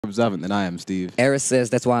observant than I am, Steve. Eris says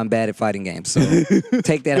that's why I'm bad at fighting games. So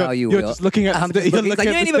take that how you will. You're just looking at. He's like, you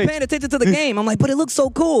ain't even paying attention to the game. I'm like, but it looks so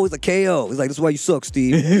cool. He's like, KO. He's like, that's why you suck,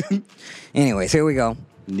 Steve. Anyways, here we go.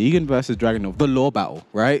 Negan versus Dragon Temple. The law battle,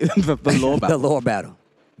 right? the law battle. The law battle.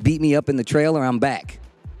 Beat me up in the trailer. I'm back.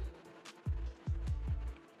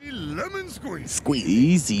 Lemon squeeze. Squeeze.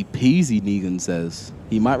 Easy peasy, Negan says.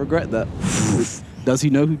 He might regret that. Does he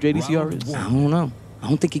know who JDCR is? I don't know. I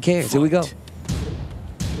don't think he cares. Here we go.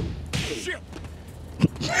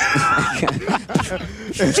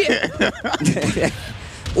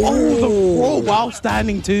 Oh, the roll while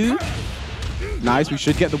standing too. Nice, we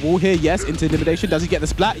should get the wall here. Yes, into intimidation. Does he get the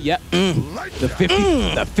splat? Yep.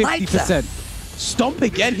 The 50%. Stomp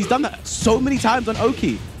again. He's done that so many times on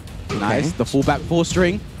Oki. Nice, the fullback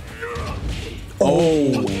 4-string.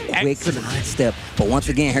 Oh, quick sidestep. But once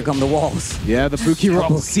again, here come the walls. Yeah, the Buki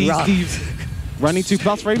Rock. See Steve running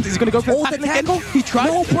 2+ frames. He's going to go for the tackle. He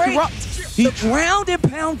tried to interrupt. The ground and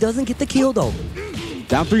pound doesn't get the kill though.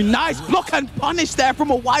 Down 3, nice block and punish there from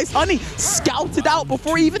Awais. Honey scouted out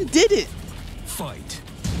before he even did it. Fight.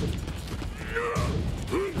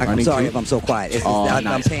 I'm sorry if I'm so quiet.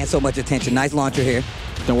 I'm paying so much attention. Nice launcher here.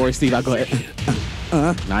 Don't worry, Steve, I got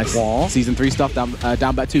it. Nice. Wall. Season 3 stuff,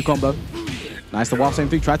 down back 2 combo. Nice, the wall same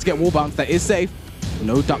thing. Tried to get wall bounce. That is safe.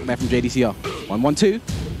 No duck there from JDCR. 1-1-2.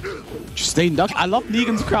 Just staying duck. I love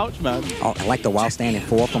Negan's crouch, man. Oh, I like the while standing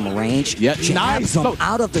 4 from a range. Yeah, nice. Him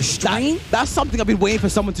out of the stream. That's something I've been waiting for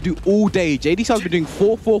someone to do all day. JDCR's been doing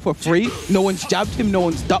 4-4 for free. No one's jabbed him. No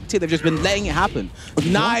one's ducked it. They've just been letting it happen.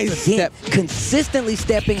 Nice step. Consistently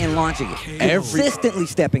stepping and launching it. Consistently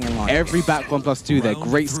stepping and launching Every back 1+2 there.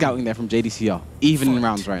 Great scouting there from JDCR. Even in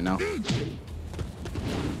rounds right now.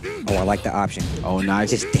 Oh, I like the option. Oh,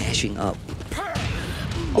 nice. Just dashing up.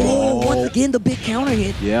 Oh, once again, the big counter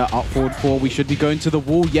hit. Yeah, up forward 4. We should be going to the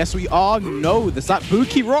wall. Yes, we are. No, the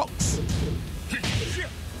Buki rocks.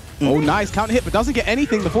 Oh, nice. Counter hit, but doesn't get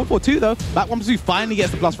anything. The 4-4-2, though. Back 1+2 finally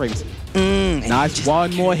gets the plus frames. Nice.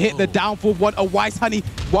 One more hit. The down for 1. Awais Honey.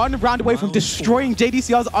 1 round away from destroying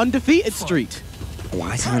JDCR's undefeated streak.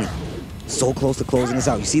 Awais Honey. So close to closing this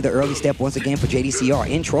out. You see the early step once again for JDCR.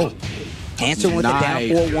 Intro. Answering with the down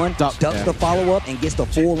 4-1, ducks the follow-up, and gets the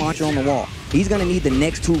full launcher on the wall. He's going to need the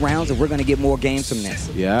next 2 rounds if we're going to get more games from this.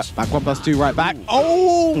 Yeah, back 1+2 right back.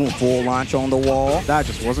 Oh! Full launch on the wall. That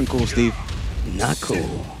just wasn't cool, Steve. Not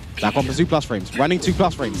cool. Back 1+2 plus frames. Running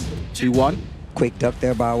 2+ frames. 2-1. Quick duck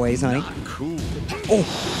there by Awais Honey. Cool. Oh,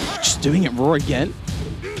 just doing it raw again.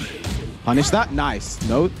 Punish that. Nice.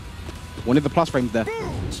 No. Wanted the plus frames there.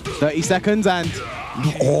 30 seconds and...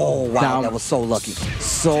 Oh, wow, down. That was so lucky.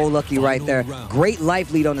 So lucky right there. Great life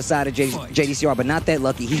lead on the side of JDCR, but not that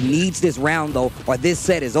lucky. He needs this round, though, or this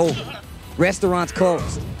set is over. Restaurant's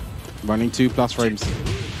closed. Running 2+ frames.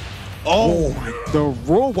 Oh, the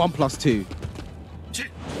raw 1+2.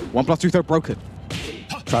 1+2 throw broken.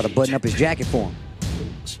 Try to button up his jacket for him.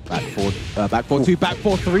 Back 4-2, back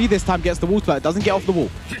 4-3. This time gets the wall splat. Doesn't get off the wall.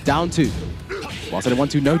 Down 2. Whilst at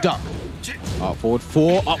 1-2, no duck. Up forward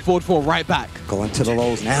 4, up forward 4, right back. Going to the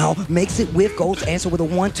lows now. Makes it with, goes answer with a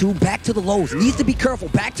 1-2. Back to the lows. Needs to be careful.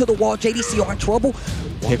 Back to the wall. JDCR in trouble.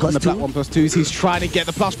 Here comes the black 1+2s. He's trying to get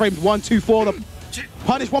the plus frames. 1-2-4. The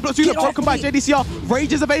punish 1+2. The broken by JDCR.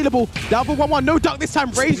 Rage is available. Down for 1-1. No duck this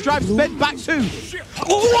time. Rage drives spin back 2.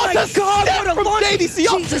 Oh what my God! What a from launch.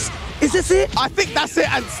 JDCR. Jesus. Is this it? I think that's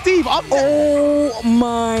it. And Steve, up there. Oh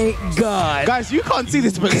my God. Guys, you can't see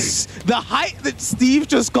this, but the height that Steve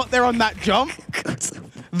just got there on that jump.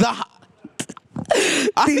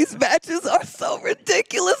 These matches are so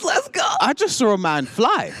ridiculous. Let's go. I just saw a man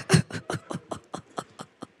fly.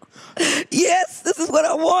 Yes, this is what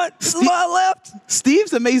I want. This is why I left.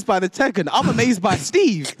 Steve's amazed by the Tekken. I'm amazed by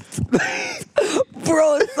Steve.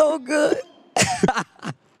 Bro, it's so good.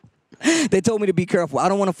 They told me to be careful. I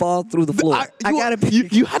don't want to fall through the floor. I gotta be.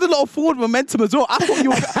 You had a lot of forward momentum as well. I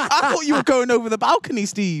thought you were going over the balcony,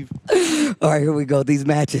 Steve. All right, here we go. These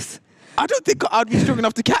matches. I don't think I'd be strong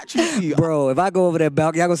enough to catch you, Steve. Bro, if I go over that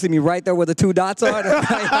balcony, y'all gonna see me right there where the 2 dots are.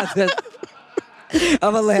 I'm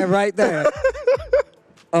gonna land right there.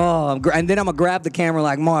 Oh, and then I'm gonna grab the camera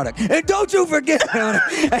like Marduk. And don't you forget.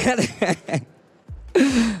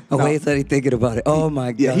 Awais Honey thinking about it. Oh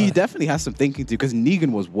my God. Yeah, he definitely has some thinking to, because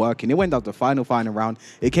Negan was working. It went down to the final round.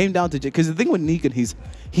 It came down to, because the thing with Negan,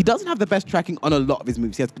 he doesn't have the best tracking on a lot of his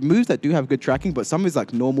moves. He has moves that do have good tracking, but some of his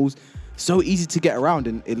like normals so easy to get around,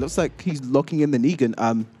 and it looks like he's locking in the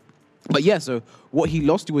Negan. But yeah, so what he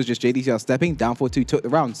lost to was just JDCR stepping down 4-2, took the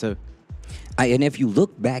round. So, and if you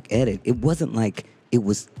look back at it, it wasn't like it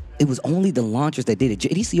was it was only the launchers that did it.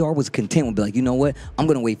 JDCR was content with be like, you know what? I'm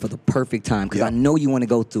going to wait for the perfect time because I know you want to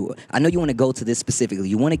go through it. I know you want to go to this specifically.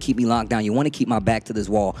 You want to keep me locked down. You want to keep my back to this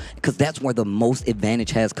wall because that's where the most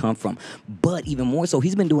advantage has come from. But even more so,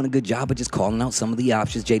 he's been doing a good job of just calling out some of the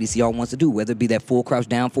options JDCR wants to do, whether it be that full crouch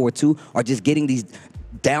down 4-2 or just getting these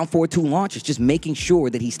down 4-2 launches, just making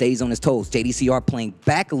sure that he stays on his toes. JDCR playing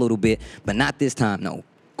back a little bit, but not this time, no.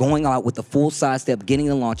 Going out with the full sidestep, getting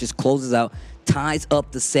the launches, closes out, ties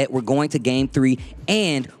up the set. We're going to game 3,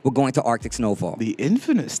 and we're going to Arctic Snowfall. The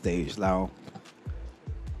infinite stage, Lau.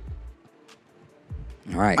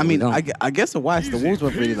 All right. I mean, I guess Awais, the walls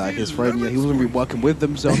weren't really like his friend. He wasn't really working with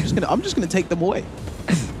them, so I'm just gonna take them away.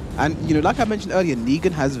 And you know, like I mentioned earlier,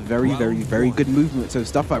 Negan has very good movement. So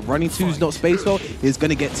stuff like running 2's not space well is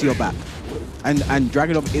gonna get to your back. And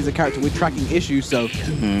Dragonov is a character with tracking issues, so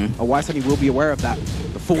Awais Honey will be aware of that.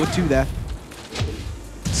 The forward 2 there.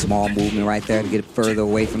 Small movement right there to get further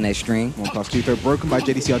away from that string. 1+2 throw broken by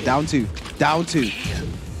JDCR. Down 2. Down 2.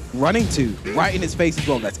 Running 2. Right in his face as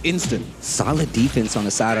well. That's instant. Solid defense on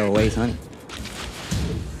the side of Awais Honey.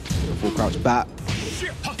 Full crouch back.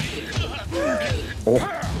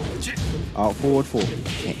 Oh. Out forward 4.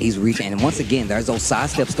 And he's reaching, and once again, there's those side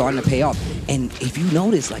steps starting to pay off. And if you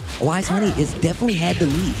notice, like, Awais Honey has definitely had the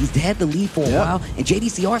lead. He's had the lead for a while, and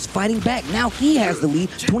JDCR's fighting back. Now he has the lead.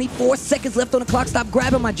 24 seconds left on the clock. Stop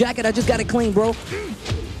grabbing my jacket. I just got it clean, bro.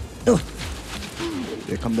 Ugh.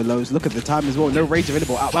 Here come the lows. Look at the time as well. No rage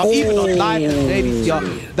available. Even on live from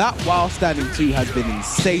JDCR, that while standing 2 has been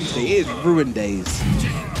insane today. It is ruined days.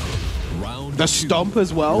 The stomp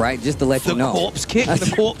as well. Right, just to let you know. The corpse kick,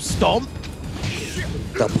 the corpse stomp.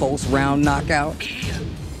 The post-round knockout.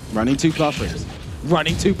 Running 2+ frames.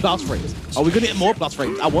 Running 2+ frames. Are we going to get more plus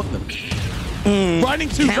frames? I want them. Running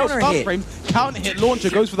 2 plus frames. Counter hit launcher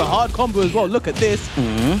goes for the hard combo as well. Look at this.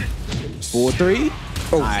 4-3.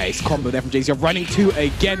 Oh. Nice combo there from JDCR. Running 2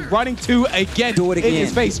 again. Running 2 again. Do it again. In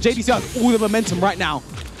his face. JDCR has all the momentum right now.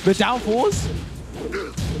 The down 4s.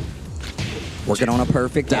 Working on a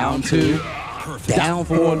perfect down 2. Down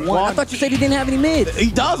 4-1. I thought you said he didn't have any mids.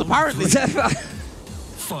 He does, apparently.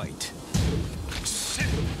 Fight.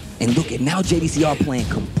 And look at now JDCR playing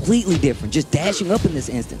completely different, just dashing up in this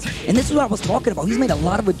instance. And this is what I was talking about. He's made a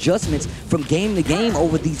lot of adjustments from game to game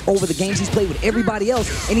over the games he's played with everybody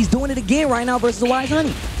else. And he's doing it again right now versus Awais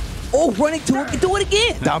Honey. Oh, running 2 and do it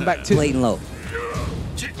again. Down back 2. Late and low.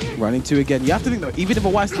 Running 2 again. You have to think though, even if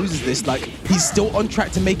Awais loses this, like he's still on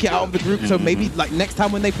track to make it out of the group. So maybe like next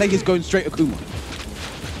time when they play, he's going straight Akuma.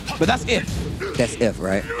 But that's if. That's if,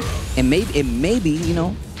 right? And maybe, you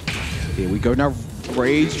know. Here we go now.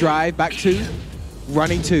 Rage drive, back 2.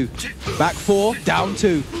 Running 2. Back 4, down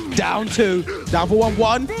 2. Down 2. Down for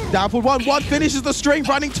 1-1. Down for 1-1. Finishes the string.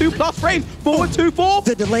 Running 2+ frames. Forward 2-4.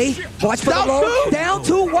 The delay. Watch for the low. Down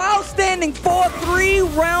 2 while standing.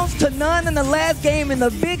 4-3 rounds to none in the last game in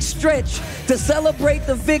the big stretch to celebrate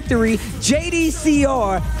the victory.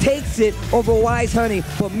 JDCR takes it over Awais Honey.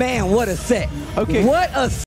 But man, what a set. Okay. What a